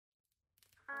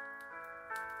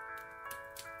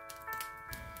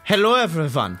Hello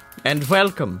everyone, and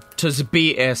welcome to the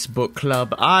BS Book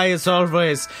Club. I, as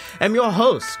always, am your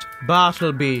host,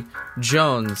 Bartleby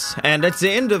Jones, and at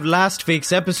the end of last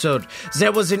week's episode,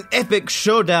 there was an epic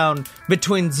showdown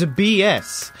between the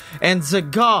BS and the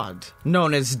god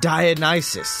known as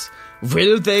Dionysus.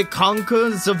 Will they conquer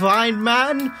the Blind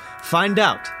Man? Find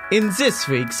out in this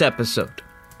week's episode.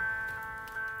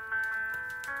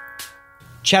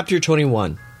 Chapter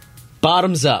 21.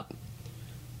 Bottoms Up.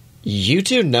 You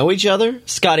two know each other?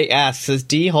 Scotty asks as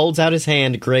Dee holds out his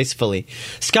hand gracefully.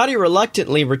 Scotty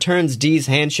reluctantly returns Dee's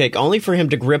handshake only for him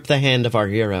to grip the hand of our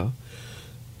hero.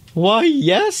 Why,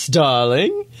 yes,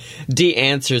 darling, Dee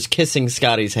answers, kissing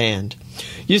Scotty's hand.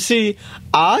 You see,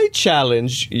 I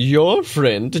challenged your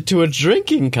friend to a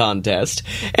drinking contest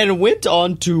and went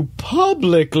on to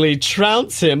publicly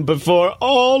trounce him before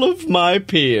all of my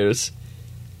peers.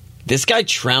 This guy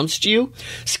trounced you?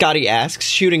 Scotty asks,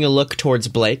 shooting a look towards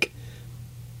Blake.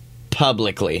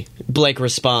 Publicly, Blake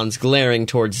responds, glaring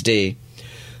towards Dee.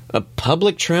 A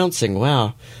public trouncing,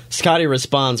 wow. Scotty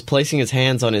responds, placing his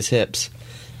hands on his hips.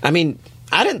 I mean,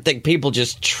 I didn't think people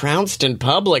just trounced in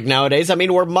public nowadays. I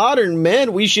mean, we're modern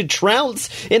men. We should trounce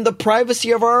in the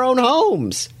privacy of our own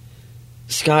homes.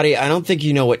 Scotty, I don't think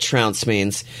you know what trounce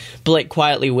means. Blake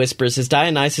quietly whispers as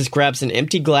Dionysus grabs an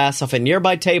empty glass off a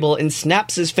nearby table and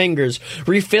snaps his fingers,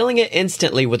 refilling it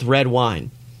instantly with red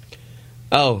wine.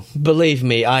 Oh, believe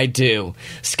me, I do.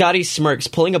 Scotty smirks,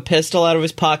 pulling a pistol out of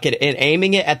his pocket and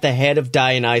aiming it at the head of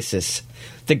Dionysus.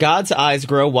 The god's eyes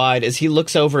grow wide as he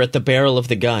looks over at the barrel of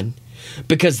the gun.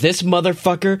 Because this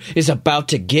motherfucker is about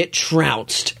to get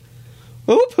trounced.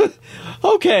 Oop.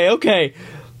 Okay.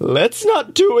 Let's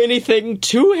not do anything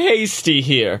too hasty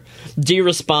here, Dee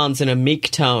responds in a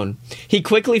meek tone. He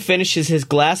quickly finishes his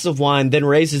glass of wine, then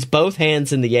raises both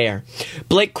hands in the air.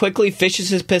 Blake quickly fishes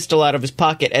his pistol out of his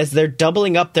pocket as they're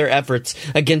doubling up their efforts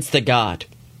against the god.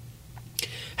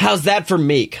 How's that for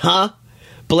meek, huh?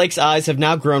 Blake's eyes have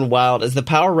now grown wild as the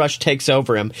power rush takes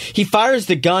over him. He fires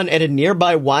the gun at a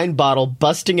nearby wine bottle,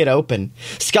 busting it open.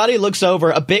 Scotty looks over,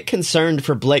 a bit concerned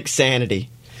for Blake's sanity.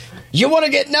 You want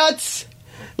to get nuts?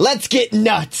 Let's get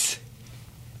nuts!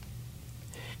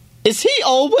 Is he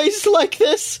always like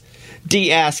this?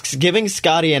 Dee asks, giving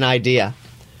Scotty an idea.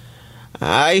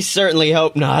 I certainly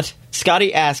hope not,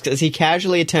 Scotty asks as he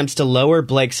casually attempts to lower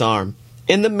Blake's arm.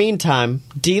 In the meantime,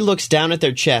 Dee looks down at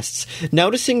their chests,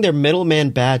 noticing their middleman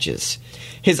badges.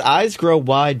 His eyes grow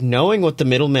wide, knowing what the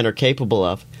middlemen are capable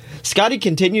of. Scotty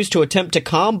continues to attempt to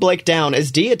calm Blake down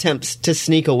as Dee attempts to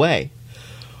sneak away.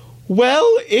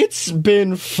 Well, it's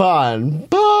been fun,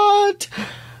 but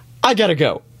I gotta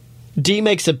go. Dee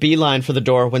makes a beeline for the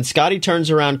door when Scotty turns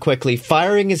around quickly,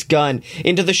 firing his gun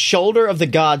into the shoulder of the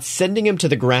god, sending him to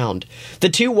the ground. The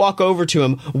two walk over to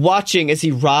him, watching as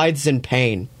he writhes in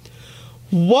pain.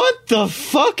 What the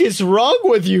fuck is wrong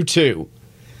with you two?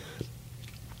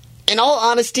 In all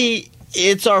honesty,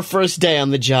 it's our first day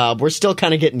on the job. We're still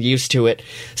kind of getting used to it,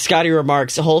 Scotty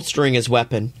remarks, holstering his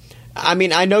weapon. I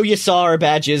mean, I know you saw our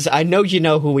badges. I know you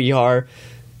know who we are.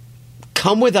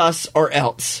 Come with us or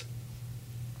else.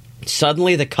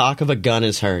 Suddenly, the cock of a gun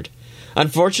is heard.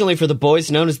 Unfortunately for the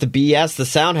boys known as the BS, the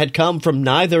sound had come from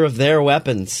neither of their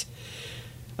weapons.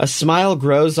 A smile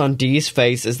grows on Dee's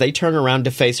face as they turn around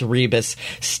to face Rebus,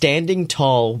 standing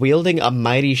tall, wielding a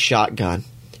mighty shotgun.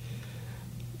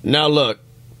 Now look,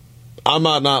 I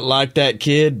might not like that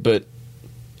kid, but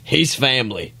he's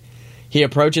family. He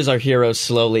approaches our heroes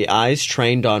slowly, eyes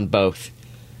trained on both.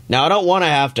 Now, I don't want to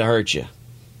have to hurt you,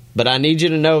 but I need you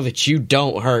to know that you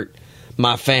don't hurt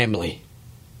my family.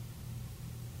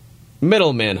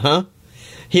 Middlemen, huh?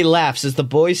 He laughs as the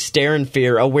boys stare in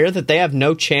fear, aware that they have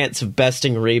no chance of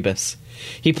besting Rebus.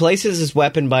 He places his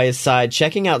weapon by his side,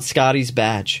 checking out Scotty's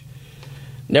badge.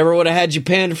 Never would have had you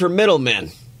pinned for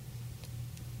middlemen.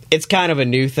 It's kind of a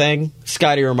new thing,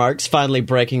 Scotty remarks, finally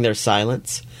breaking their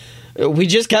silence. We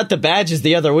just got the badges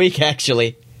the other week,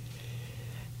 actually.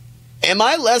 Am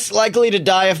I less likely to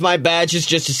die if my badge is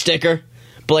just a sticker?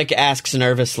 Blake asks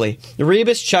nervously.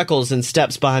 Rebus chuckles and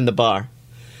steps behind the bar.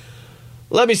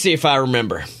 Let me see if I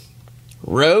remember.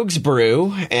 Rogue's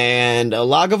Brew and a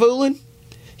Lagavulin?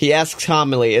 He asks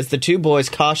calmly as the two boys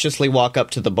cautiously walk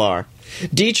up to the bar.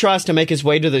 Dee tries to make his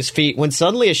way to his feet when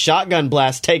suddenly a shotgun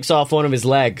blast takes off one of his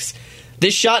legs.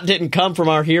 This shot didn't come from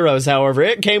our heroes, however.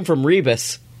 It came from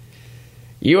Rebus.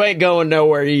 You ain't going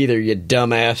nowhere either, you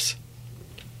dumbass.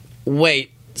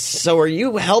 Wait, so are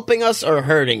you helping us or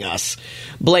hurting us?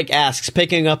 Blake asks,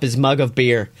 picking up his mug of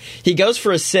beer. He goes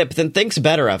for a sip, then thinks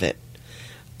better of it.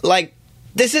 Like,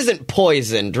 this isn't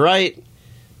poisoned, right?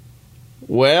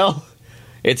 Well,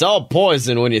 It's all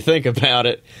poison when you think about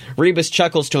it. Rebus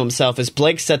chuckles to himself as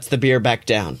Blake sets the beer back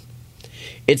down.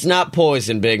 It's not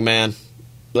poison, big man.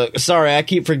 Look, sorry, I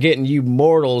keep forgetting you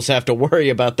mortals have to worry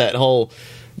about that whole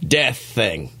death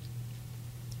thing.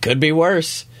 Could be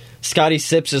worse. Scotty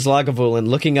sips his Lagavulin,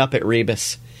 looking up at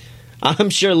Rebus. I'm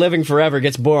sure living forever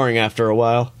gets boring after a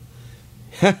while.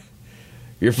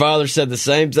 Your father said the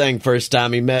same thing first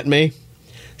time he met me.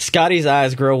 Scotty's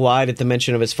eyes grow wide at the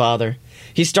mention of his father.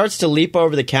 He starts to leap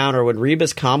over the counter when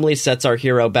Rebus calmly sets our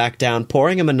hero back down,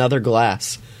 pouring him another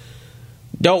glass.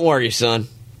 Don't worry, son.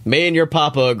 Me and your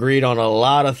papa agreed on a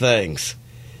lot of things.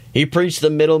 He preached the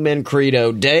middleman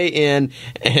credo day in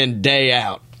and day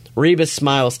out. Rebus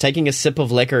smiles, taking a sip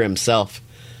of liquor himself.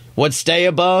 What stay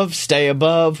above, stay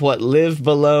above. What live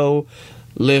below,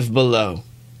 live below.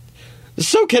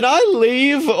 So can I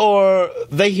leave, or...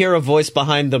 They hear a voice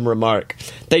behind them remark.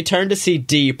 They turn to see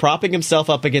D propping himself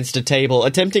up against a table,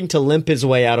 attempting to limp his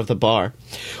way out of the bar.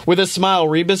 With a smile,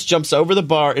 Rebus jumps over the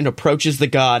bar and approaches the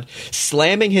god,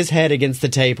 slamming his head against the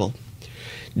table.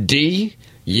 D,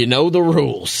 you know the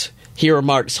rules, he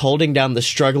remarks, holding down the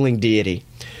struggling deity.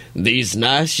 These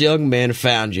nice young men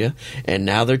found you, and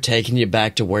now they're taking you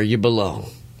back to where you belong.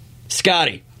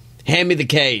 Scotty, hand me the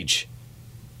cage.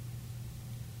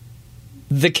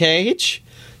 The cage?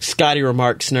 Scotty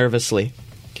remarks nervously.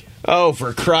 Oh,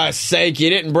 for Christ's sake, you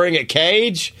didn't bring a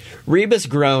cage? Rebus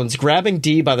groans, grabbing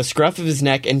D by the scruff of his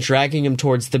neck and dragging him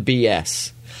towards the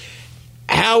BS.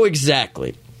 How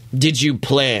exactly did you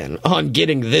plan on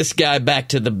getting this guy back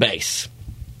to the base?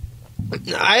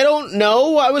 I don't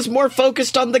know. I was more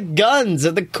focused on the guns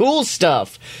and the cool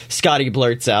stuff, Scotty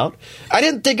blurts out. I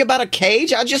didn't think about a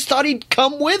cage. I just thought he'd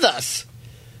come with us.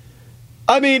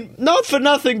 I mean, not for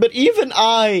nothing, but even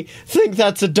I think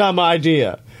that's a dumb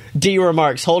idea, D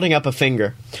remarks, holding up a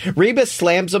finger. Rebus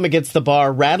slams him against the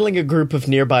bar, rattling a group of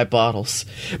nearby bottles.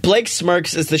 Blake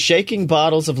smirks as the shaking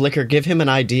bottles of liquor give him an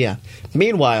idea.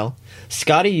 Meanwhile,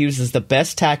 Scotty uses the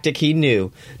best tactic he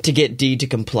knew to get D to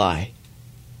comply.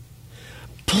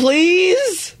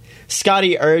 Please?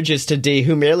 Scotty urges to D,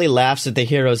 who merely laughs at the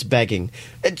hero's begging.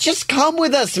 Just come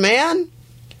with us, man.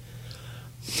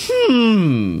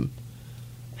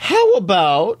 How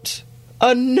about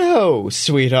a no,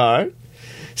 sweetheart?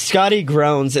 Scotty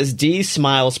groans as D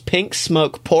smiles, pink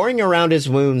smoke pouring around his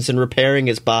wounds and repairing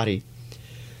his body.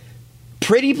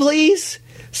 Pretty please?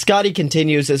 Scotty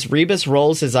continues as Rebus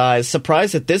rolls his eyes,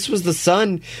 surprised that this was the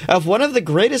son of one of the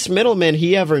greatest middlemen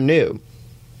he ever knew.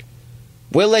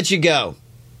 We'll let you go.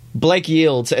 Blake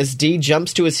yields as D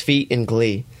jumps to his feet in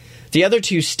glee. The other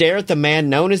two stare at the man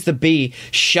known as the Bee,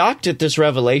 shocked at this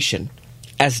revelation.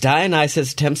 As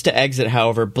Dionysus attempts to exit,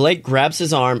 however, Blake grabs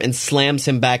his arm and slams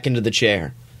him back into the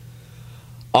chair.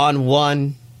 On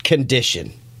one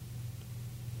condition.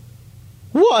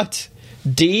 What?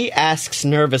 D asks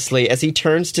nervously as he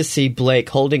turns to see Blake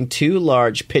holding two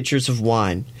large pitchers of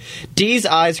wine. D's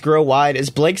eyes grow wide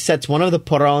as Blake sets one of the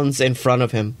porrons in front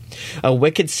of him. A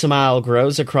wicked smile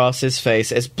grows across his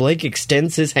face as Blake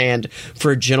extends his hand for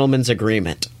a gentleman's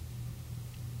agreement.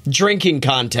 Drinking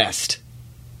contest.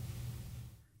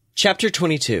 Chapter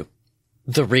 22.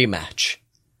 The Rematch.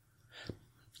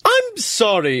 I'm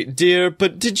sorry, dear,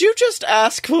 but did you just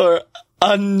ask for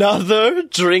another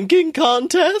drinking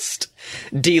contest?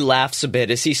 D laughs a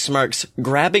bit as he smirks,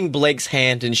 grabbing Blake's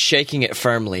hand and shaking it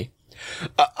firmly.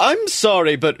 I'm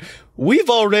sorry, but we've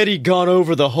already gone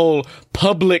over the whole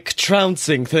public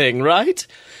trouncing thing, right?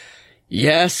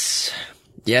 Yes,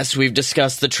 we've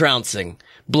discussed the trouncing,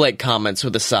 Blake comments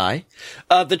with a sigh.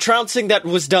 The trouncing that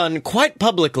was done quite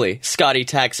publicly, Scotty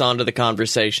tacks onto the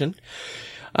conversation.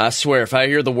 I swear, if I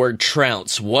hear the word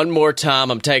trounce one more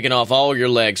time, I'm taking off all your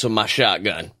legs with my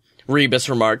shotgun, Rebus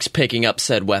remarks, picking up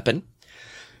said weapon.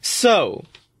 So,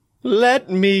 let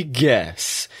me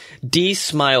guess. D's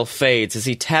smile fades as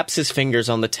he taps his fingers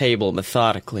on the table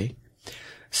methodically.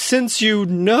 Since you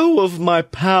know of my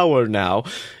power now,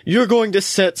 you're going to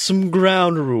set some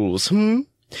ground rules,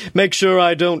 Make sure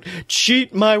I don't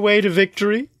cheat my way to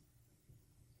victory?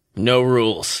 No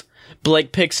rules.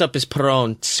 Blake picks up his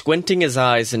Perron, squinting his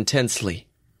eyes intensely.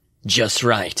 Just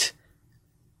right.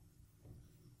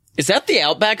 Is that the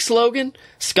Outback slogan?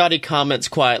 Scotty comments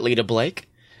quietly to Blake.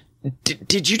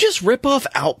 Did you just rip off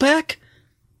Outback?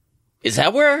 Is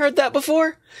that where I heard that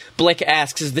before? Blake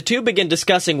asks as the two begin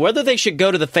discussing whether they should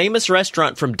go to the famous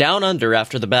restaurant from Down Under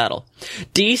after the battle.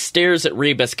 D stares at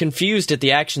Rebus, confused at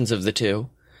the actions of the two.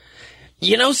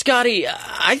 You know, Scotty,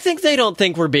 I think they don't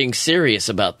think we're being serious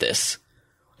about this.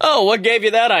 Oh, what gave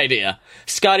you that idea?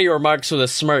 Scotty remarks with a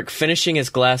smirk, finishing his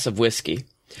glass of whiskey.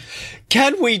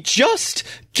 Can we just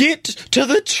get to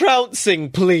the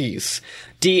trouncing, please?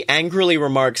 Dee angrily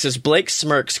remarks as Blake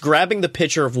smirks, grabbing the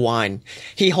pitcher of wine.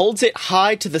 He holds it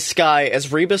high to the sky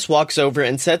as Rebus walks over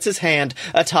and sets his hand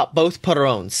atop both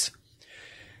Perrons.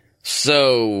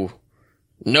 So,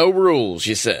 no rules,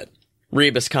 you said,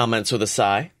 Rebus comments with a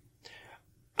sigh.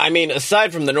 I mean,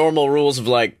 aside from the normal rules of,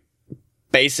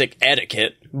 basic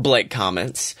etiquette, Blake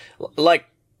comments.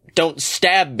 Don't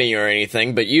stab me or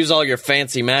anything, but use all your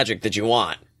fancy magic that you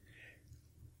want.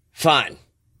 Fine.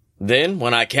 Then,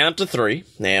 when I count to 3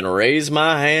 and raise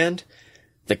my hand,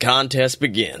 the contest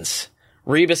begins.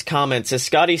 Rebus comments as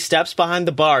Scotty steps behind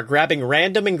the bar, grabbing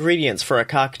random ingredients for a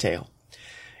cocktail.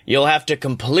 You'll have to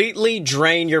completely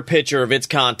drain your pitcher of its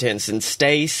contents and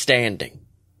stay standing.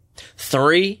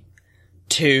 3,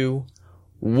 2,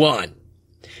 1.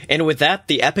 And with that,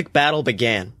 the epic battle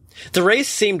began. The race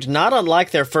seemed not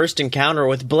unlike their first encounter,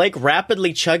 with Blake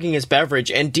rapidly chugging his beverage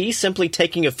and Dee simply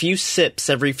taking a few sips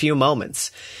every few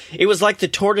moments. It was like the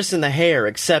tortoise and the hare,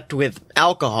 except with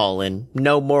alcohol and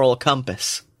no moral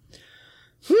compass.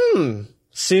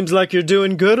 Seems like you're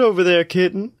doing good over there,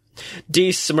 kitten.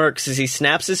 Dee smirks as he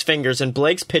snaps his fingers and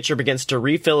Blake's pitcher begins to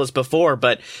refill as before,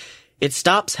 but it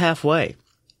stops halfway.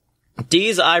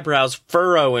 Dee's eyebrows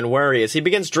furrow in worry as he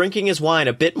begins drinking his wine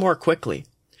a bit more quickly.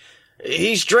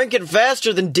 He's drinking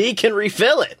faster than Dee can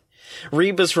refill it,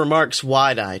 Rebus remarks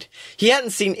wide-eyed. He hadn't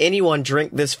seen anyone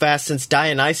drink this fast since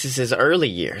Dionysus's early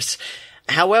years.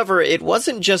 However, it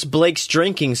wasn't just Blake's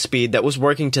drinking speed that was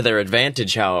working to their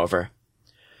advantage, however.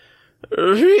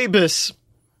 Rebus,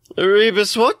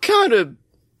 what kind of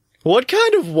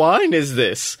wine is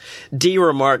this? Dee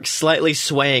remarks, slightly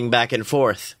swaying back and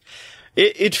forth.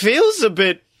 It feels a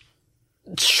bit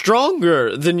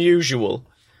stronger than usual.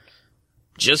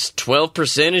 Just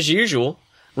 12% as usual,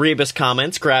 Rebus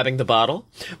comments, grabbing the bottle.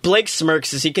 Blake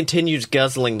smirks as he continues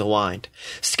guzzling the wine.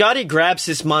 Scotty grabs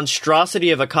his monstrosity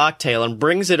of a cocktail and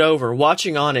brings it over,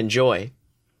 watching on in joy.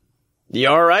 You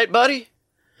alright, buddy?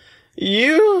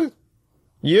 You're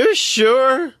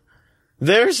sure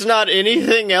there's not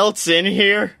anything else in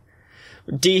here?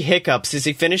 Dee hiccups as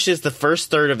he finishes the first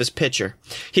third of his pitcher.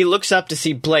 He looks up to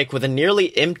see Blake with a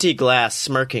nearly empty glass,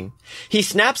 smirking. He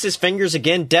snaps his fingers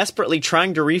again, desperately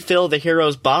trying to refill the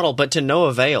hero's bottle, but to no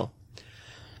avail.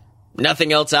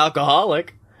 Nothing else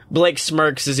alcoholic, Blake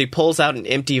smirks as he pulls out an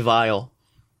empty vial.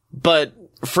 But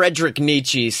Frederick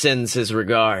Nietzsche sends his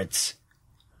regards.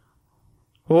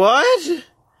 What?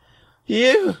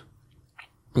 You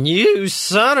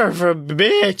son of a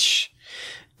bitch!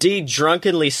 Dee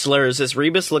drunkenly slurs as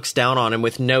Rebus looks down on him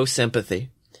with no sympathy.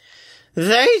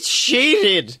 They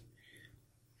cheated!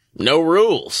 No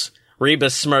rules,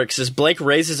 Rebus smirks as Blake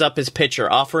raises up his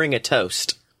pitcher, offering a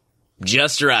toast.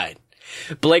 Just right.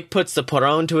 Blake puts the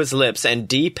Perron to his lips and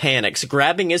Dee panics,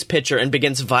 grabbing his pitcher and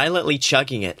begins violently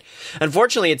chugging it.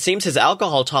 Unfortunately, it seems his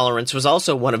alcohol tolerance was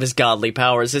also one of his godly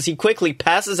powers as he quickly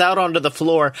passes out onto the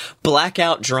floor,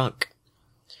 blackout drunk.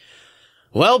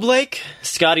 Well, Blake,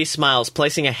 Scotty smiles,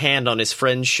 placing a hand on his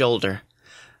friend's shoulder.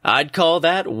 I'd call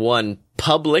that one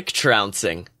public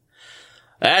trouncing.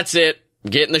 That's it.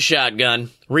 Get in the shotgun,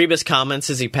 Rebus comments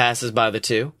as he passes by the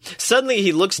two. Suddenly,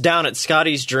 he looks down at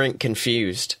Scotty's drink,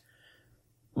 confused.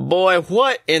 Boy,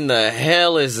 what in the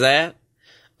hell is that?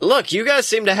 Look, you guys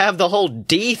seem to have the whole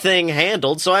D thing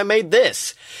handled, so I made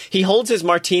this. He holds his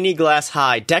martini glass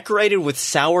high, decorated with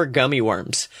sour gummy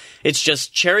worms. It's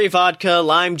just cherry vodka,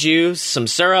 lime juice, some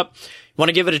syrup. Want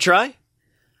to give it a try?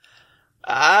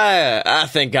 I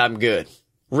think I'm good,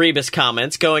 Rebus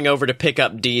comments, going over to pick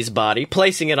up Dee's body,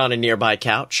 placing it on a nearby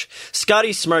couch.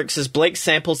 Scotty smirks as Blake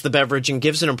samples the beverage and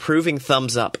gives an approving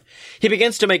thumbs up. He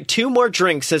begins to make 2 more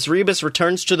drinks as Rebus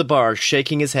returns to the bar,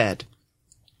 shaking his head.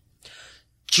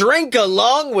 Drink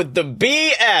along with the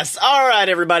BS. All right,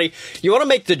 everybody. You want to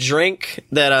make the drink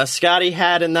that Scotty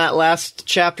had in that last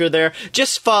chapter there?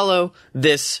 Just follow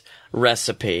this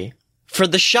recipe. For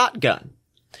the shotgun,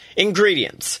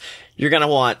 ingredients. You're going to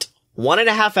want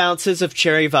 1.5 ounces of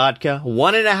cherry vodka,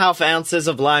 1.5 ounces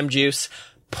of lime juice,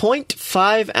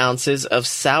 0.5 ounces of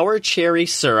sour cherry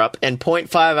syrup, and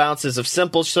 0.5 ounces of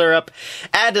simple syrup.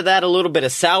 Add to that a little bit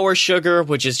of sour sugar,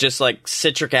 which is just like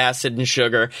citric acid and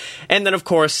sugar. And then, of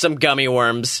course, some gummy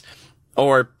worms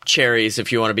or cherries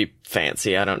if you want to be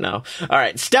fancy. I don't know. All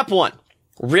right, step 1.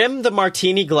 Rim the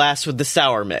martini glass with the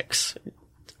sour mix.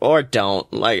 Or don't.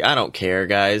 I don't care,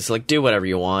 guys. Do whatever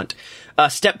you want.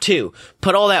 Step 2.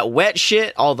 Put all that wet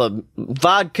shit, all the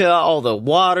vodka, all the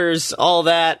waters, all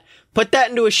that. Put that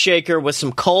into a shaker with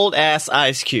some cold-ass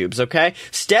ice cubes, okay?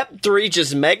 Step 3,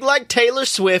 just make like Taylor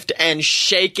Swift and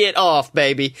shake it off,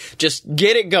 baby. Just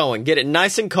get it going. Get it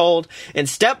nice and cold. And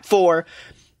step 4,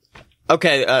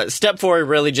 Okay, step 4, I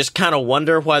really just kind of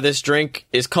wonder why this drink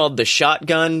is called the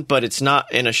shotgun, but it's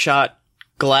not in a shot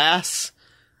glass.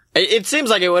 It seems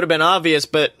like it would have been obvious,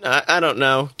 but I don't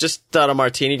know. Just thought a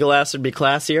martini glass would be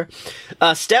classier.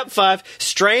 Step 5,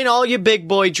 strain all your big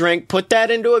boy drink, put that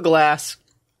into a glass.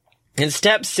 And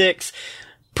step 6,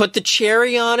 put the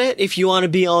cherry on it if you want to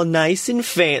be all nice and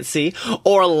fancy,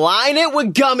 or line it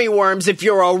with gummy worms if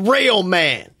you're a real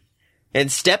man.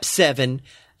 And step 7,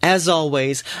 as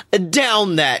always,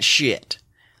 down that shit.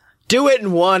 Do it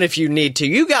in one if you need to.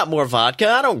 You got more vodka,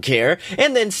 I don't care.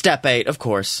 And then step 8, of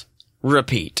course,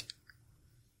 repeat.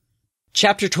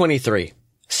 Chapter 23.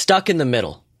 Stuck in the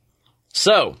Middle.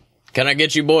 So, can I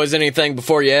get you boys anything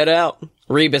before you head out?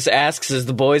 Rebus asks as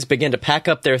the boys begin to pack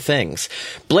up their things.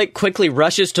 Blake quickly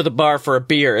rushes to the bar for a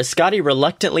beer as Scotty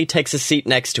reluctantly takes a seat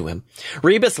next to him.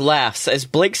 Rebus laughs as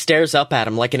Blake stares up at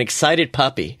him like an excited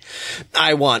puppy.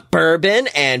 I want bourbon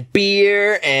and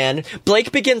beer and...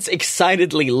 Blake begins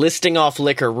excitedly listing off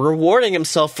liquor, rewarding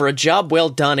himself for a job well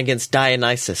done against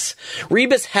Dionysus.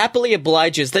 Rebus happily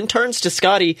obliges, then turns to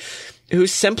Scotty,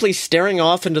 who's simply staring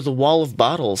off into the wall of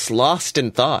bottles, lost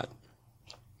in thought.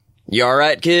 You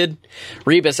alright, kid?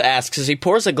 Rebus asks as he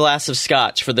pours a glass of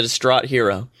scotch for the distraught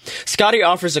hero. Scotty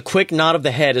offers a quick nod of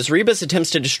the head as Rebus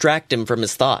attempts to distract him from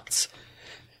his thoughts.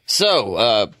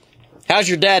 So, how's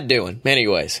your dad doing,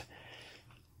 anyways?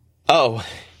 Oh,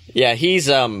 yeah, he's...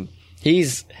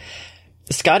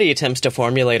 Scotty attempts to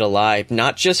formulate a lie,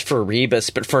 not just for Rebus,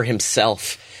 but for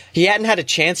himself. He hadn't had a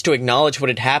chance to acknowledge what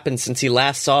had happened since he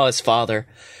last saw his father.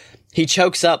 He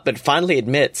chokes up, but finally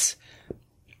admits...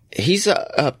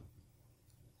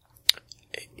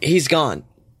 He's gone.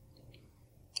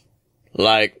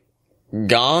 Like,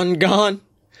 gone?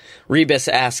 Rebus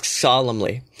asks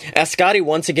solemnly. As Scotty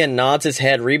once again nods his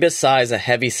head, Rebus sighs a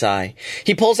heavy sigh.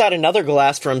 He pulls out another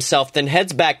glass for himself, then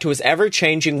heads back to his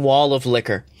ever-changing wall of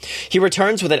liquor. He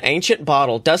returns with an ancient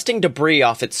bottle, dusting debris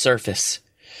off its surface.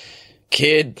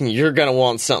 Kid, you're gonna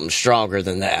want something stronger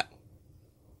than that.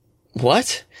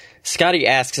 What? Scotty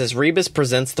asks as Rebus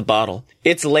presents the bottle.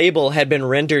 Its label had been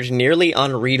rendered nearly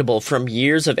unreadable from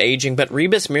years of aging, but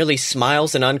Rebus merely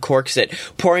smiles and uncorks it,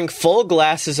 pouring full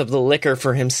glasses of the liquor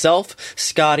for himself,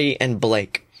 Scotty, and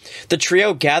Blake. The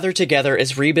trio gather together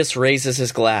as Rebus raises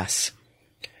his glass.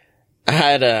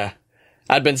 I'd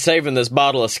been saving this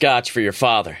bottle of scotch for your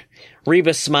father.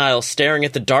 Rebus smiles, staring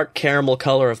at the dark caramel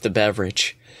color of the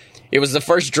beverage. It was the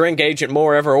first drink Agent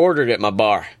Moore ever ordered at my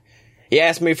bar. He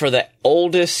asked me for the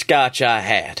oldest scotch I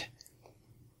had.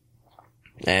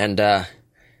 And, I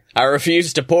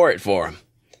refused to pour it for him.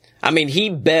 I mean, he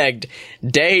begged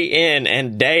day in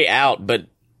and day out, but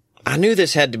I knew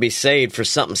this had to be saved for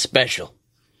something special.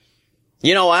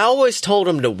 You know, I always told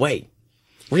him to wait.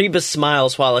 Rebus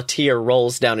smiles while a tear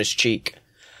rolls down his cheek.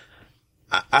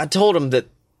 I told him that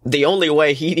the only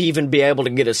way he'd even be able to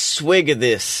get a swig of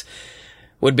this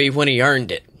would be when he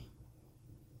earned it.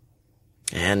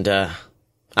 And,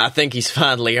 I think he's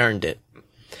finally earned it.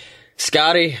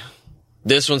 Scotty,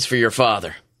 this one's for your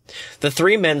father. The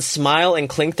three men smile and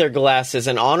clink their glasses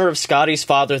in honor of Scotty's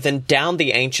father, then down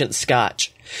the ancient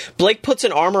scotch. Blake puts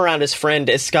an arm around his friend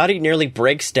as Scotty nearly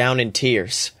breaks down in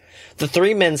tears. The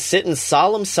three men sit in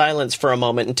solemn silence for a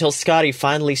moment until Scotty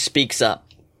finally speaks up.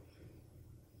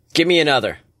 Give me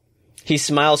another. He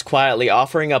smiles quietly,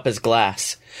 offering up his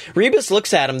glass. Rebus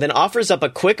looks at him, then offers up a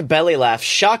quick belly laugh,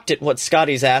 shocked at what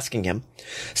Scotty's asking him.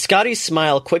 Scotty's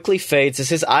smile quickly fades as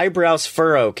his eyebrows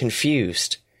furrow,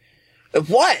 confused.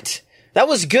 What? That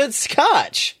was good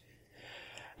scotch.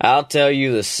 I'll tell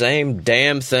you the same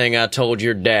damn thing I told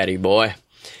your daddy, boy.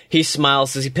 He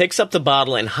smiles as he picks up the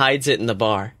bottle and hides it in the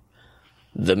bar.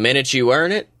 The minute you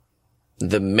earn it,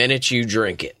 the minute you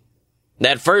drink it.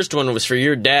 That first one was for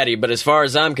your daddy, but as far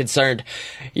as I'm concerned,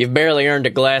 you've barely earned a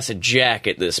glass of Jack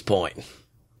at this point.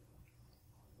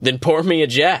 Then pour me a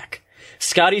Jack.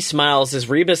 Scotty smiles as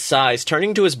Rebus sighs,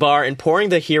 turning to his bar and pouring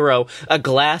the hero a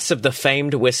glass of the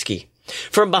famed whiskey.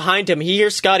 From behind him, he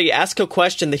hears Scotty ask a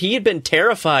question that he had been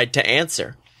terrified to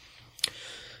answer.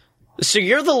 So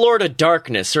you're the Lord of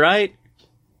Darkness, right?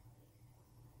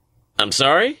 I'm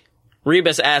sorry?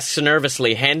 Rebus asks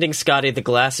nervously, handing Scotty the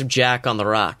glass of Jack on the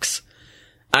rocks.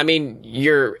 I mean,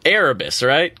 you're Erebus,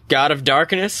 right? God of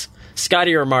Darkness?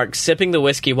 Scotty remarks, sipping the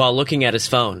whiskey while looking at his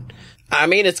phone. I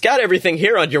mean, it's got everything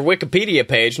here on your Wikipedia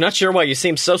page. Not sure why you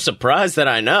seem so surprised that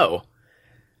I know.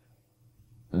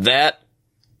 That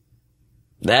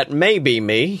may be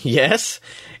me, yes.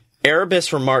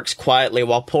 Erebus remarks quietly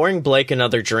while pouring Blake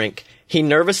another drink. He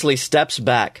nervously steps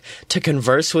back to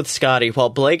converse with Scotty while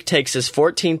Blake takes his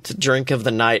 14th drink of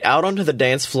the night out onto the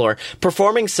dance floor,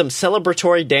 performing some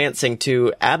celebratory dancing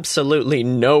to absolutely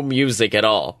no music at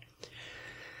all.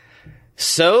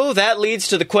 So that leads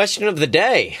to the question of the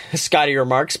day, Scotty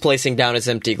remarks, placing down his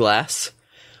empty glass.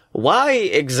 Why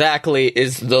exactly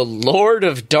is the Lord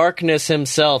of Darkness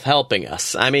himself helping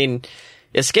us? I mean,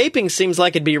 escaping seems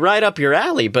like it'd be right up your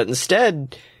alley, but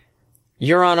instead,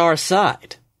 you're on our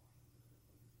side.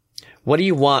 What do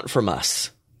you want from us?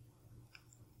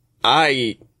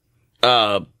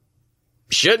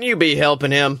 Shouldn't you be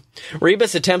helping him?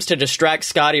 Rebus attempts to distract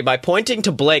Scotty by pointing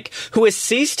to Blake, who has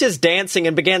ceased his dancing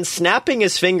and began snapping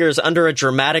his fingers under a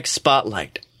dramatic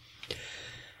spotlight.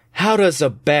 How does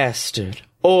a bastard,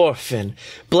 orphan...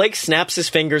 Blake snaps his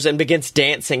fingers and begins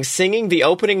dancing, singing the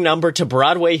opening number to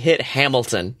Broadway hit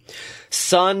Hamilton.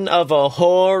 Son of a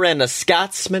whore and a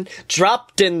Scotsman,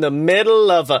 dropped in the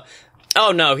middle of a...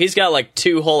 Oh no, he's got like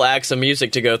 2 whole acts of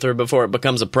music to go through before it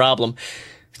becomes a problem.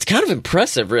 It's kind of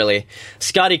impressive, really.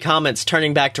 Scotty comments,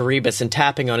 turning back to Rebus and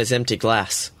tapping on his empty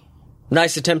glass.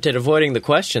 Nice attempt at avoiding the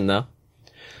question, though.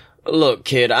 Look,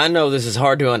 kid, I know this is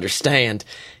hard to understand.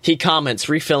 He comments,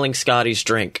 refilling Scotty's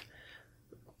drink.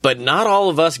 But not all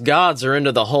of us gods are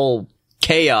into the whole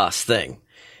chaos thing.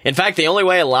 In fact, the only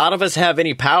way a lot of us have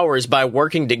any power is by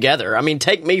working together. I mean,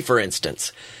 take me, for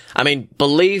instance. I mean,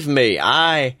 believe me,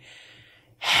 I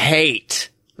hate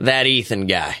that Ethan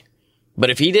guy. But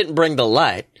if he didn't bring the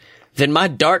light, then my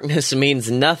darkness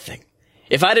means nothing.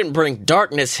 If I didn't bring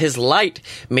darkness, his light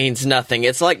means nothing.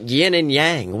 It's like yin and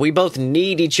yang. We both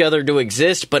need each other to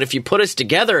exist, but if you put us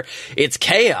together, it's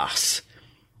chaos.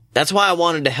 That's why I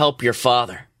wanted to help your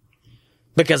father.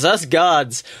 Because us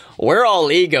gods, we're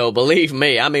all ego, believe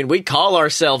me. I mean, we call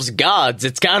ourselves gods.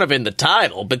 It's kind of in the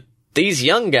title, but these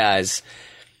young guys,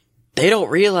 they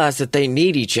don't realize that they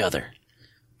need each other.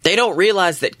 They don't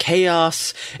realize that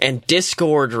chaos and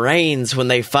discord reigns when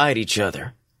they fight each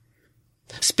other.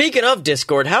 Speaking of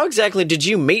discord, how exactly did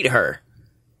you meet her?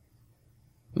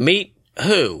 Meet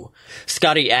who?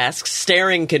 Scotty asks,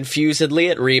 staring confusedly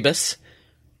at Rebus.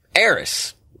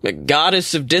 Eris, the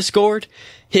goddess of discord?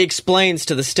 He explains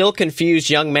to the still confused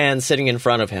young man sitting in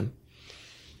front of him.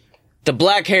 The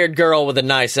black-haired girl with a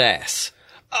nice ass.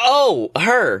 Oh,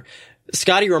 her.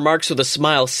 Scotty remarks with a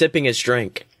smile, sipping his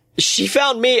drink. She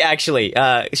found me, actually.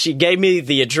 She gave me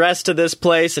the address to this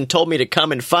place and told me to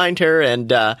come and find her,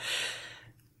 and,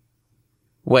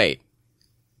 Wait.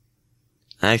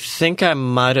 I think I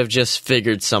might have just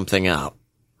figured something out.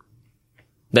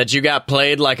 That you got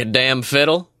played like a damn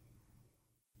fiddle?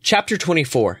 Chapter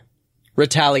 24.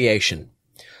 Retaliation.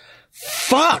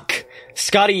 Fuck!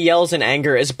 Scotty yells in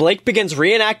anger as Blake begins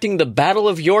reenacting the Battle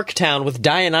of Yorktown with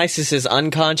Dionysus's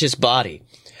unconscious body.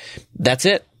 That's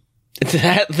it.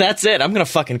 That's it. I'm gonna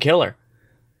fucking kill her.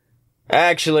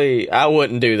 Actually, I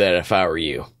wouldn't do that if I were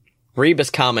you.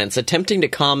 Rebus comments, attempting to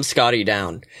calm Scotty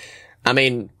down. I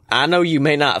mean, I know you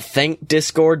may not think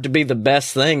discord to be the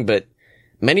best thing, but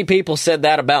many people said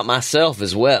that about myself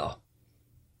as well.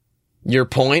 Your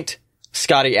point?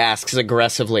 Scotty asks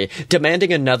aggressively,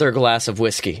 demanding another glass of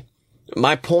whiskey.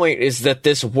 My point is that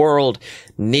this world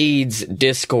needs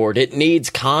discord. It needs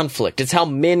conflict. It's how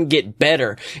men get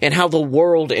better and how the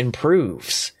world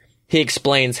improves. He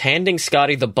explains, handing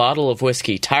Scotty the bottle of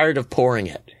whiskey, tired of pouring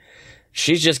it.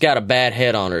 She's just got a bad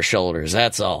head on her shoulders,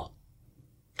 that's all.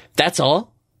 That's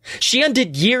all? She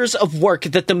undid years of work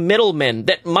that the middlemen,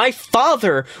 that my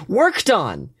father, worked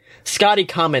on. Scotty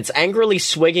comments, angrily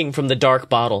swigging from the dark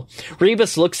bottle.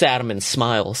 Rebus looks at him and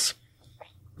smiles.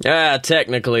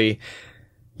 Technically,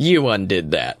 you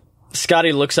undid that.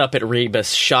 Scotty looks up at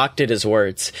Rebus, shocked at his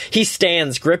words. He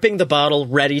stands, gripping the bottle,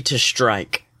 ready to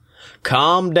strike.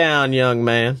 Calm down, young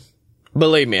man.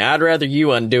 Believe me, I'd rather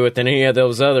you undo it than any of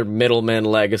those other middlemen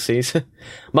legacies.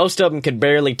 Most of them could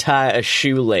barely tie a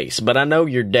shoelace, but I know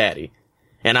your daddy,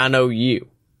 and I know you,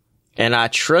 and I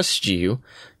trust you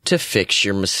to fix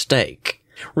your mistake.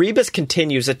 Rebus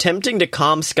continues, attempting to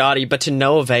calm Scotty, but to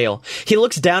no avail. He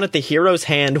looks down at the hero's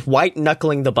hand,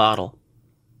 white-knuckling the bottle.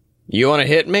 You want to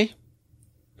hit me?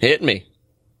 Hit me.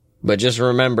 But just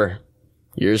remember,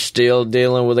 you're still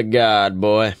dealing with a god,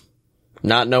 boy.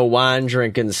 Not no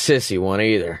wine-drinking sissy one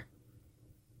either.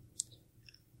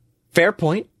 Fair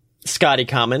point, Scotty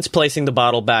comments, placing the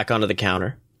bottle back onto the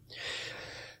counter.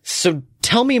 So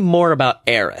tell me more about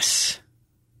Eris.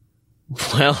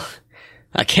 Well,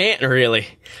 I can't really,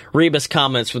 Rebus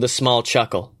comments with a small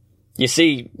chuckle. You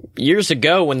see, years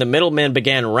ago when the middlemen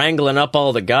began wrangling up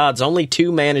all the gods, only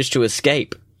 2 managed to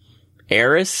escape.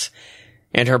 Eris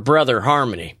and her brother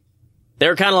Harmony.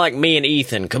 They're kind of like me and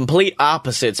Ethan, complete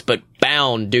opposites but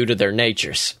bound due to their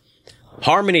natures.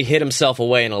 Harmony hid himself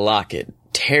away in a locket,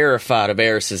 terrified of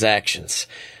Eris's actions,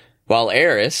 while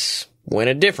Eris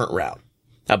went a different route,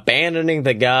 abandoning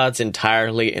the gods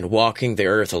entirely and walking the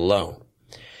earth alone.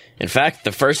 In fact,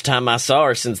 the first time I saw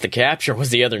her since the capture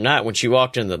was the other night when she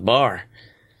walked into the bar.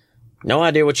 No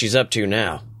idea what she's up to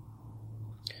now.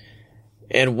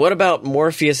 And what about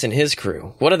Morpheus and his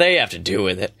crew? What do they have to do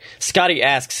with it? Scotty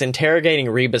asks, interrogating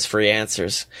Rebus for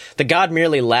answers. The god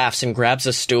merely laughs and grabs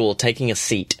a stool, taking a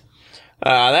seat.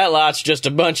 That lot's just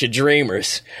a bunch of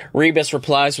dreamers. Rebus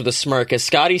replies with a smirk as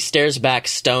Scotty stares back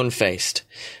stone-faced.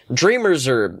 Dreamers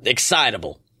are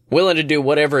excitable, willing to do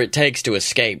whatever it takes to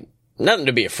escape. Nothing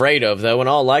to be afraid of, though. In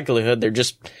all likelihood, they're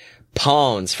just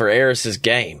pawns for Eris's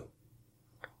game.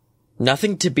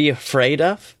 Nothing to be afraid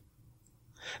of?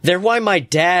 They're why my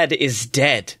dad is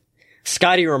dead.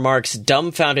 Scotty remarks,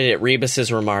 dumbfounded at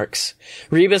Rebus's remarks.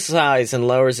 Rebus sighs and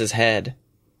lowers his head.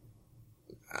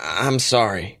 I'm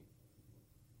sorry.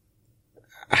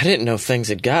 I didn't know things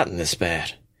had gotten this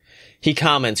bad. He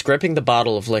comments, gripping the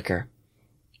bottle of liquor.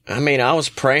 I mean, I was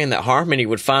praying that Harmony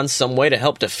would find some way to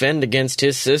help defend against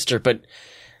his sister, but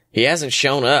he hasn't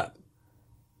shown up.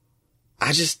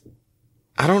 I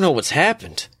don't know what's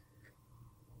happened.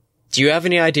 Do you have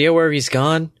any idea where he's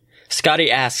gone?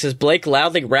 Scotty asks as Blake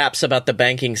loudly raps about the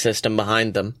banking system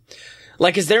behind them.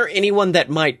 Like, is there anyone that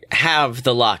might have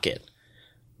the locket?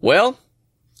 Well,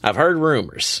 I've heard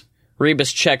rumors.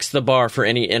 Rebus checks the bar for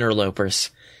any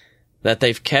interlopers. That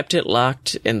they've kept it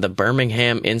locked in the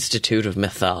Birmingham Institute of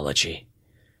Mythology.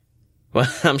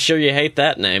 Well, I'm sure you hate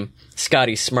that name.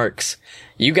 Scotty smirks.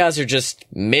 You guys are just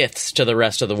myths to the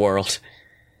rest of the world.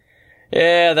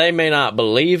 Yeah, they may not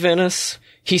believe in us.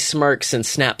 He smirks and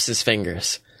snaps his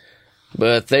fingers.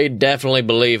 But they definitely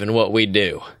believe in what we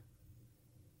do.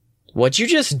 What'd you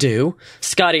just do?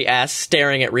 Scotty asks,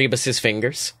 staring at Rebus's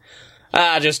fingers.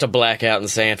 Just a blackout in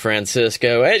San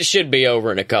Francisco. It should be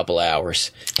over in a couple hours.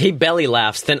 He belly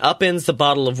laughs, then upends the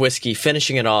bottle of whiskey,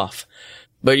 finishing it off.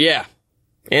 But yeah,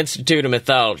 Institute of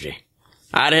Mythology.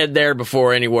 I'd head there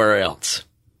before anywhere else.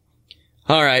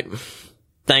 All right.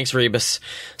 Thanks, Rebus.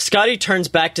 Scotty turns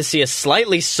back to see a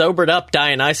slightly sobered-up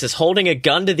Dionysus holding a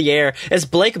gun to the air as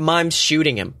Blake mimes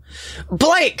shooting him.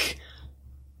 Blake!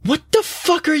 What the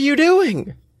fuck are you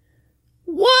doing?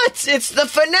 What? It's the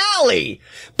finale!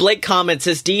 Blake comments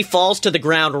as Dee falls to the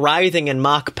ground, writhing in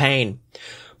mock pain.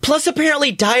 Plus,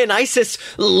 apparently Dionysus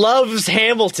loves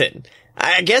Hamilton.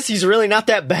 I guess he's really not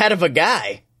that bad of a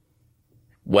guy.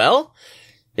 Well,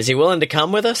 is he willing to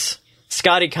come with us?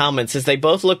 Scotty comments as they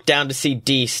both look down to see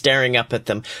Dee staring up at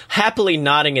them, happily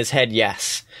nodding his head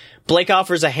yes. Blake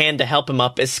offers a hand to help him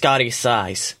up as Scotty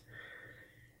sighs.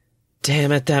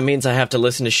 Damn it, that means I have to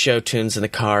listen to show tunes in the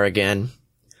car again.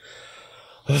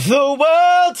 The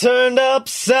world turned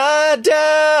upside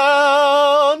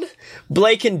down.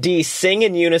 Blake and Dee sing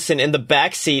in unison in the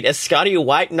back seat as Scotty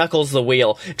white-knuckles the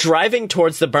wheel, driving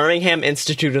towards the Birmingham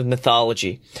Institute of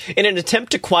Mythology. In an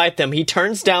attempt to quiet them, he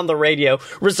turns down the radio,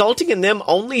 resulting in them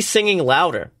only singing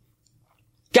louder.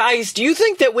 Guys, do you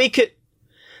think that we could...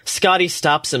 Scotty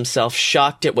stops himself,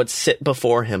 shocked at what's sit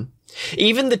before him.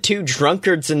 Even the two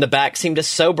drunkards in the back seem to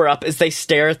sober up as they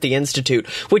stare at the Institute,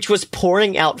 which was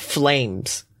pouring out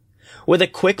flames. With a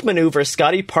quick maneuver,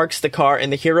 Scotty parks the car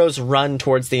and the heroes run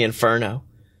towards the inferno.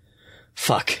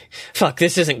 Fuck,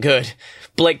 this isn't good.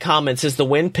 Blake comments as the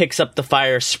wind picks up the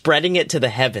fire, spreading it to the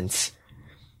heavens.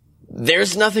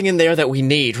 There's nothing in there that we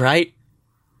need, right?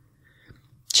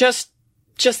 Just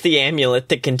the amulet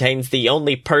that contains the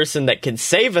only person that can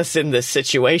save us in this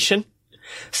situation.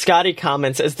 Scotty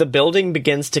comments as the building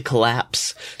begins to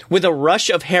collapse. With a rush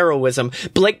of heroism,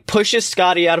 Blake pushes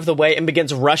Scotty out of the way and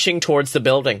begins rushing towards the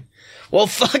building. Well,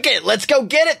 fuck it, let's go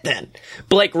get it then!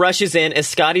 Blake rushes in as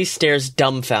Scotty stares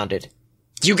dumbfounded.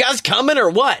 You guys coming or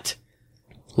what?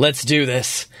 Let's do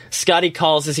this. Scotty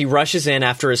calls as he rushes in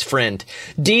after his friend.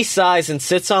 Dee sighs and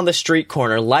sits on the street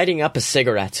corner, lighting up a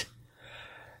cigarette.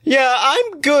 Yeah,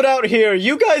 I'm good out here.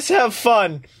 You guys have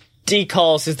fun. Dee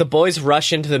calls as the boys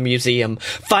rush into the museum.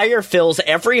 Fire fills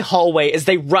every hallway as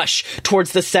they rush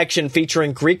towards the section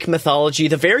featuring Greek mythology,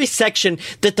 the very section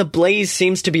that the blaze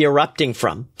seems to be erupting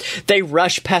from. They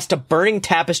rush past a burning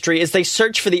tapestry as they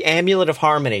search for the Amulet of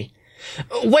Harmony.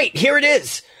 Wait, here it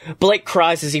is! Blake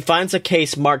cries as he finds a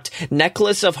case marked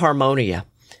Necklace of Harmonia.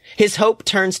 His hope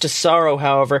turns to sorrow,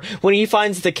 however, when he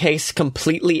finds the case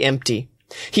completely empty.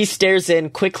 He stares in,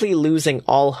 quickly losing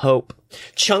all hope.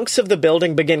 Chunks of the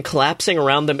building begin collapsing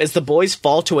around them as the boys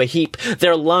fall to a heap,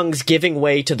 their lungs giving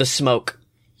way to the smoke.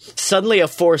 Suddenly, a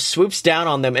force swoops down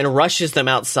on them and rushes them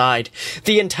outside.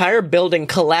 The entire building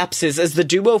collapses as the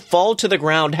duo fall to the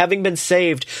ground, having been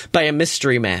saved by a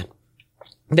mystery man.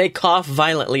 They cough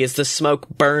violently as the smoke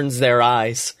burns their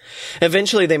eyes.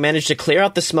 Eventually, they manage to clear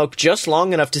out the smoke just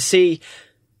long enough to see...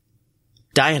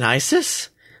 Dionysus?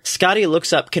 Scotty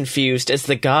looks up confused as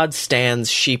the god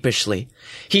stands sheepishly.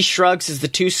 He shrugs as the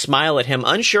two smile at him,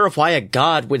 unsure of why a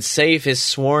god would save his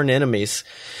sworn enemies.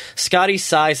 Scotty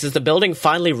sighs as the building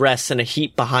finally rests in a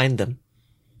heap behind them.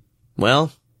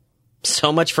 Well,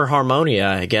 so much for Harmonia,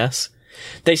 I guess.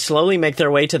 They slowly make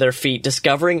their way to their feet,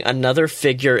 discovering another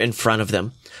figure in front of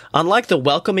them. Unlike the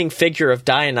welcoming figure of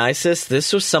Dionysus,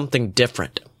 this was something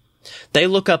different. They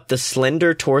look up the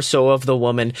slender torso of the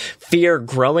woman, fear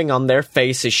growing on their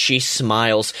face as she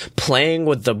smiles, playing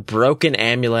with the broken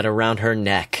amulet around her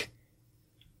neck.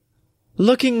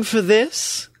 Looking for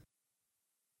this?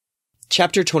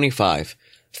 Chapter 25.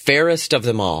 Fairest of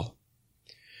them all.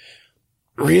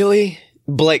 Really?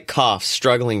 Blake coughs,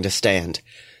 struggling to stand.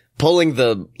 Pulling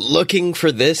the looking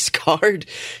for this card?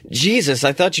 Jesus,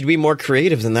 I thought you'd be more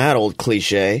creative than that, old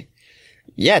cliche.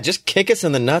 Yeah, just kick us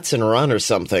in the nuts and run or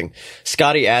something,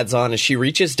 Scotty adds on as she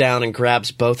reaches down and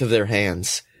grabs both of their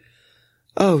hands.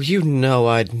 Oh, you know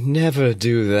I'd never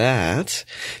do that.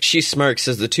 She smirks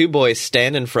as the two boys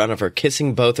stand in front of her,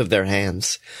 kissing both of their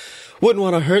hands. Wouldn't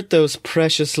want to hurt those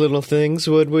precious little things,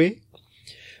 would we?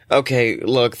 Okay,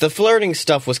 look, the flirting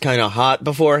stuff was kind of hot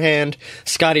beforehand.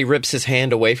 Scotty rips his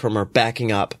hand away from her,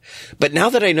 backing up. But now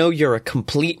that I know you're a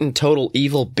complete and total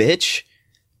evil bitch,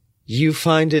 you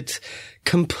find it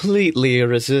completely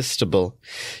irresistible.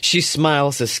 She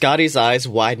smiles as Scotty's eyes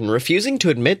widen, refusing to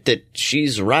admit that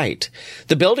she's right.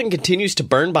 The building continues to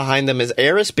burn behind them as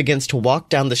Eris begins to walk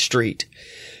down the street.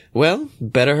 Well,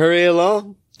 better hurry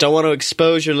along. Don't want to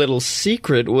expose your little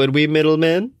secret, would we,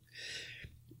 middlemen?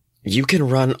 You can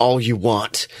run all you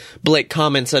want, Blake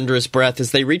comments under his breath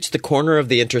as they reach the corner of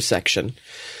the intersection.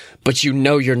 But you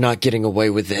know you're not getting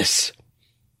away with this.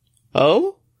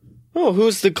 Oh? Oh,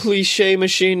 who's the cliché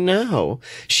machine now?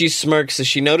 She smirks as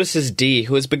she notices Dee,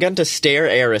 who has begun to stare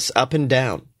Eris up and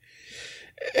down.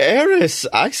 Eris,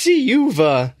 I see you've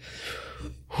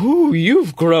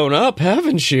grown up,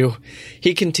 haven't you?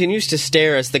 He continues to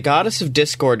stare as the goddess of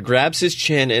discord grabs his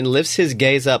chin and lifts his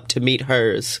gaze up to meet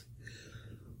hers.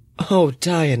 Oh,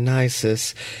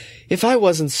 Dionysus, if I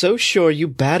wasn't so sure you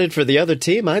batted for the other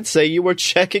team, I'd say you were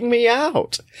checking me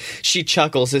out. She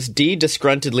chuckles as Dee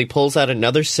disgruntledly pulls out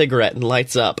another cigarette and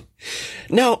lights up.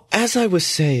 Now, as I was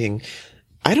saying,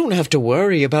 I don't have to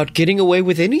worry about getting away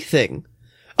with anything.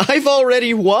 I've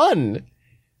already won.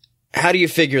 How do you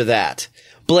figure that?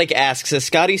 Blake asks as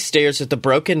Scotty stares at the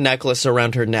broken necklace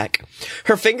around her neck.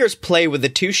 Her fingers play with the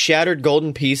two shattered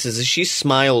golden pieces as she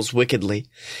smiles wickedly.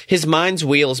 His mind's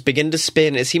wheels begin to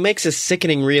spin as he makes a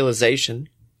sickening realization.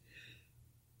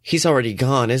 He's already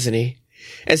gone, isn't he?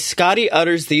 As Scotty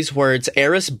utters these words,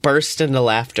 Eris bursts into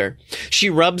laughter. She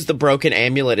rubs the broken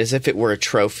amulet as if it were a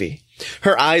trophy.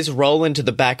 Her eyes roll into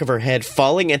the back of her head,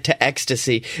 falling into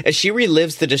ecstasy as she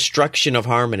relives the destruction of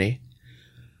Harmony.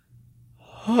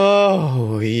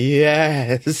 Oh,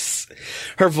 yes.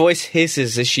 Her voice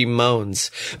hisses as she moans.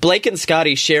 Blake and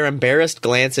Scotty share embarrassed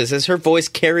glances as her voice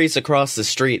carries across the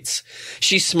streets.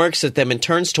 She smirks at them and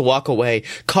turns to walk away,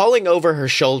 calling over her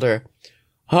shoulder,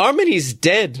 Harmony's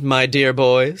dead, my dear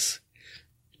boys.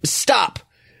 Stop!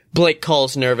 Blake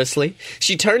calls nervously.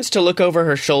 She turns to look over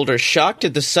her shoulder, shocked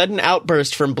at the sudden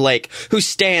outburst from Blake, who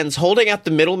stands holding out the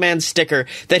middleman sticker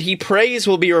that he prays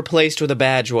will be replaced with a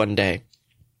badge one day.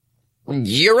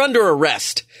 You're under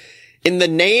arrest. In the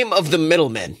name of the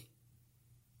middleman.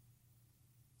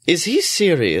 Is he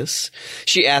serious?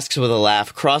 She asks with a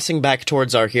laugh, crossing back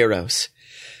towards our heroes.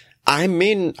 I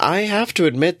mean, I have to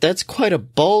admit that's quite a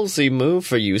ballsy move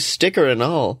for you, sticker and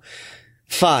all.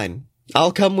 Fine,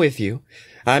 I'll come with you.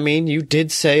 I mean, you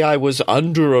did say I was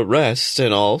under arrest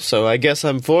and all, so I guess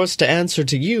I'm forced to answer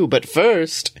to you, but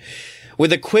first...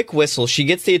 With a quick whistle, she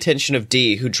gets the attention of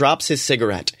Dee, who drops his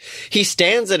cigarette. He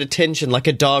stands at attention like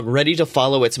a dog ready to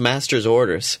follow its master's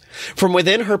orders. From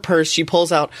within her purse, she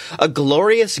pulls out a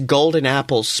glorious golden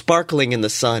apple sparkling in the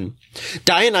sun.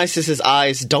 Dionysus's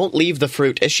eyes don't leave the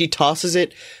fruit as she tosses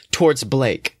it towards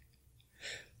Blake.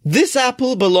 This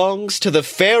apple belongs to the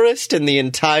fairest in the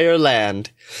entire land.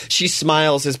 She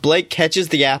smiles as Blake catches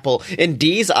the apple, and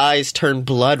Dee's eyes turn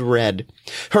blood red.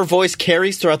 Her voice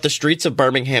carries throughout the streets of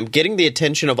Birmingham, getting the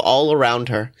attention of all around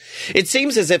her. It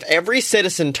seems as if every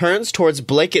citizen turns towards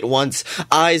Blake at once,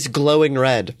 eyes glowing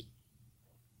red.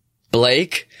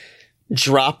 Blake,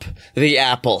 drop the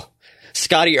apple.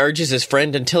 Scotty urges his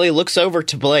friend until he looks over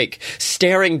to Blake,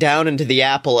 staring down into the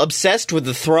apple, obsessed with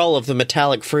the thrall of the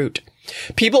metallic fruit.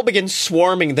 People begin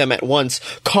swarming them at once,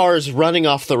 cars running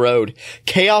off the road.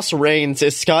 Chaos reigns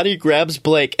as Scotty grabs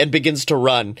Blake and begins to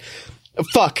run.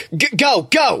 Fuck!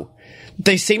 Go!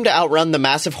 They seem to outrun the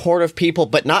massive horde of people,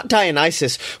 but not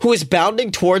Dionysus, who is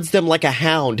bounding towards them like a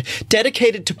hound,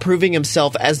 dedicated to proving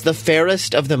himself as the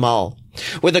fairest of them all.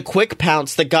 With a quick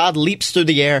pounce, the god leaps through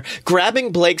the air,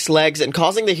 grabbing Blake's legs and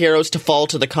causing the heroes to fall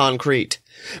to the concrete.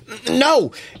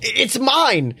 No! It's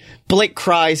mine! Blake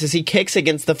cries as he kicks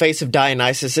against the face of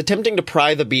Dionysus, attempting to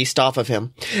pry the beast off of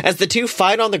him. As the two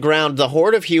fight on the ground, the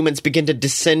horde of humans begin to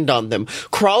descend on them,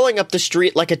 crawling up the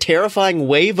street like a terrifying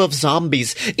wave of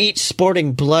zombies, each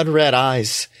sporting blood-red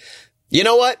eyes. You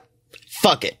know what?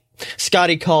 Fuck it.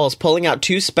 Scotty calls, pulling out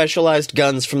 2 specialized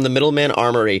guns from the middleman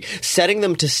armory, setting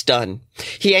them to stun.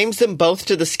 He aims them both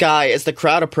to the sky as the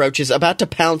crowd approaches, about to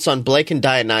pounce on Blake and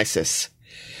Dionysus.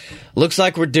 Looks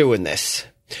like we're doing this.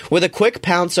 With a quick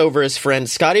pounce over his friend,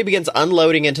 Scotty begins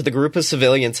unloading into the group of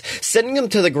civilians, sending them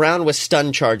to the ground with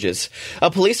stun charges.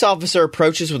 A police officer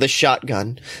approaches with a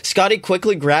shotgun. Scotty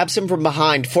quickly grabs him from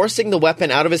behind, forcing the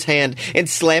weapon out of his hand and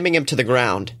slamming him to the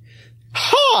ground.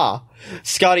 Ha!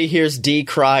 Scotty hears Dee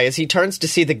cry as he turns to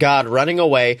see the god running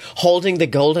away, holding the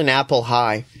golden apple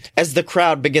high. As the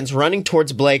crowd begins running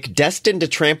towards Blake, destined to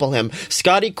trample him,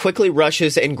 Scotty quickly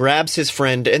rushes and grabs his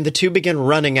friend, and the two begin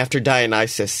running after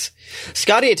Dionysus.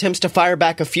 Scotty attempts to fire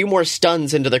back a few more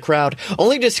stuns into the crowd,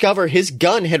 only to discover his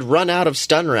gun had run out of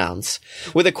stun rounds.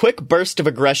 With a quick burst of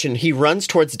aggression, he runs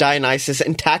towards Dionysus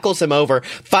and tackles him over,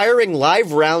 firing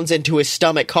live rounds into his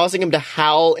stomach, causing him to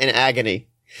howl in agony.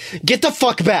 Get the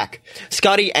fuck back!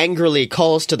 Scotty angrily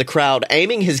calls to the crowd,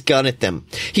 aiming his gun at them.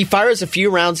 He fires a few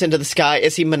rounds into the sky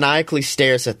as he maniacally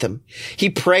stares at them. He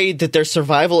prayed that their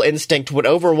survival instinct would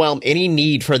overwhelm any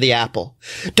need for the apple.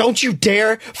 Don't you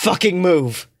dare fucking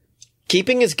move!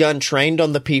 Keeping his gun trained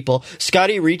on the people,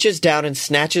 Scotty reaches down and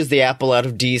snatches the apple out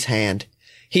of Dee's hand.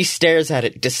 He stares at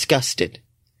it, disgusted.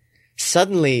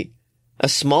 Suddenly, a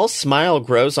small smile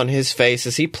grows on his face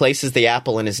as he places the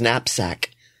apple in his knapsack.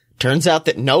 Turns out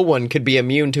that no one could be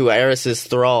immune to Eris's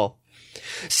thrall.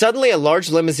 Suddenly, a large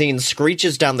limousine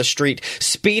screeches down the street,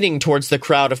 speeding towards the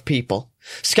crowd of people.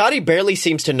 Scotty barely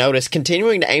seems to notice,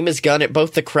 continuing to aim his gun at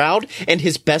both the crowd and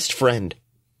his best friend.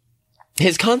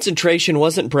 His concentration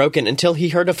wasn't broken until he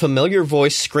heard a familiar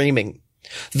voice screaming.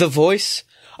 The voice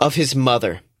of his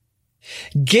mother.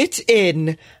 Get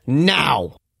in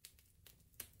now!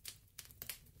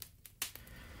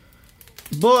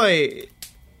 Boy,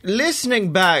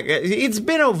 listening back, it's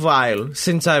been a while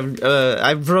since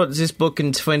I wrote this book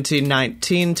in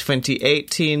 2019,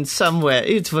 2018, somewhere.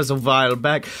 It was a while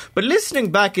back. But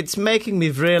listening back, it's making me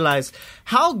realize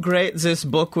how great this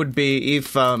book would be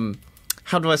if,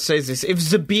 how do I say this? If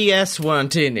the BS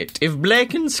weren't in it. If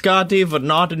Blake and Scotty were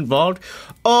not involved,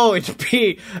 oh, it'd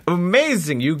be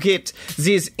amazing. You get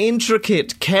these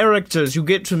intricate characters. You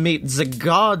get to meet the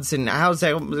gods and how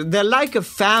they're like a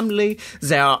family.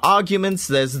 There are arguments.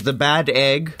 There's the bad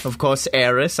egg, of course,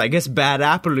 Eris. I guess bad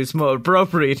apple is more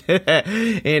appropriate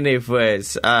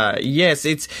anyways. Yes,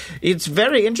 it's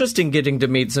very interesting getting to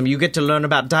meet them. You get to learn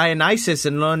about Dionysus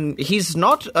and learn he's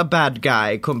not a bad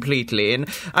guy completely. And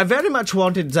I very much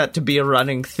wanted that to be a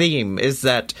running theme, is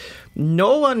that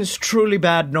no one's truly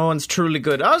bad, no one's truly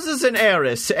good. Other than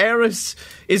Eris. Eris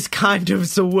is kind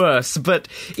of the worst, but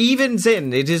even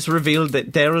then, it is revealed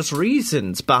that there is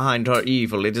reasons behind her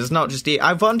evil. It is not just...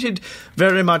 I wanted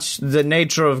very much the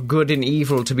nature of good and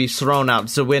evil to be thrown out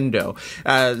the window.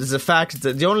 The fact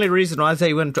that the only reason why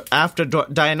they went after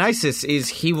Dionysus is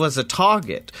he was a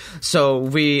target. So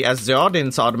we, as the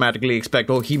audience, automatically expect,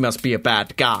 oh, he must be a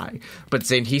bad guy. But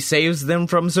then he saves them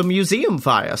from the museum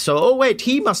fire. So, oh, wait,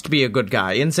 he must be a good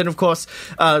guy. And then, of course,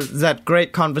 that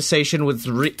great conversation with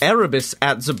Erebus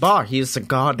at the bar. He is the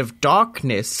god of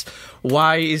darkness.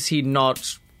 Why is he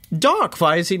not dark?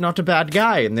 Why is he not a bad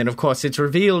guy? And then, of course, it's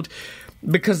revealed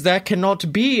because there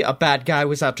cannot be a bad guy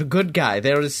without a good guy.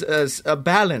 There is a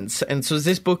balance. And so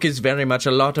this book is very much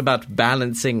a lot about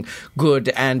balancing good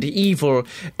and evil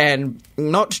and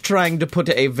not trying to put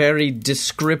a very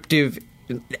descriptive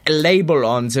label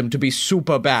on them to be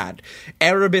super bad.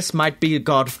 Erebus might be a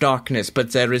god of darkness,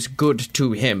 but there is good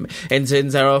to him. And then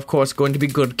there are, of course, going to be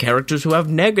good characters who have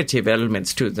negative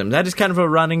elements to them. That is kind of a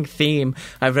running theme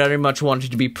I very much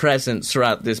wanted to be present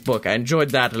throughout this book. I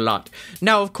enjoyed that a lot.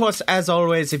 Now, of course, as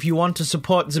always, if you want to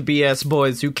support the BS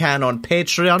Boys, you can on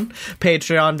Patreon,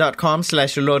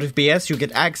 patreon.com/alotofbs. You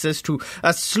get access to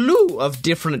a slew of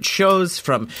different shows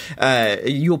from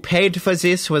You Paid for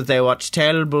This, where they watch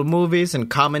terrible movies and can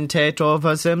commentate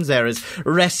over them. There is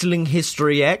Wrestling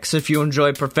History X if you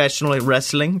enjoy professional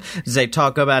wrestling. They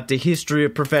talk about the history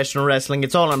of professional wrestling.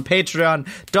 It's all on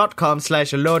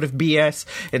patreon.com/aloadofbs.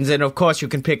 And then, of course, you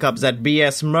can pick up that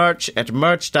BS merch at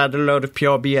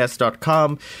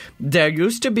merch.aloadofpurebs.com. There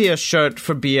used to be a shirt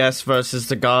for BS versus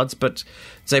the gods, but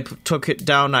they took it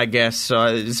down, I guess. So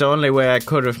it's the only way I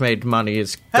could have made money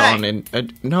is gone. Hey.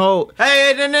 No.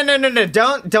 Hey, no.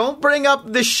 Don't bring up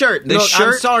the shirt. The Look,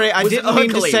 shirt I'm sorry, I was didn't mean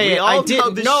to ugly. say We it. all I know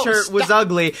didn't. the No, shirt was stop.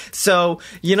 ugly. So,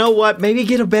 you know what? Maybe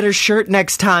get a better shirt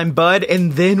next time, bud,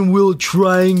 and then we'll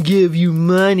try and give you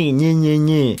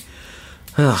money.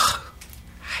 Ugh.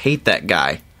 Hate that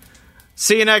guy.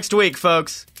 See you next week,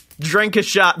 folks. Drink a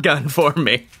shotgun for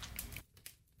me.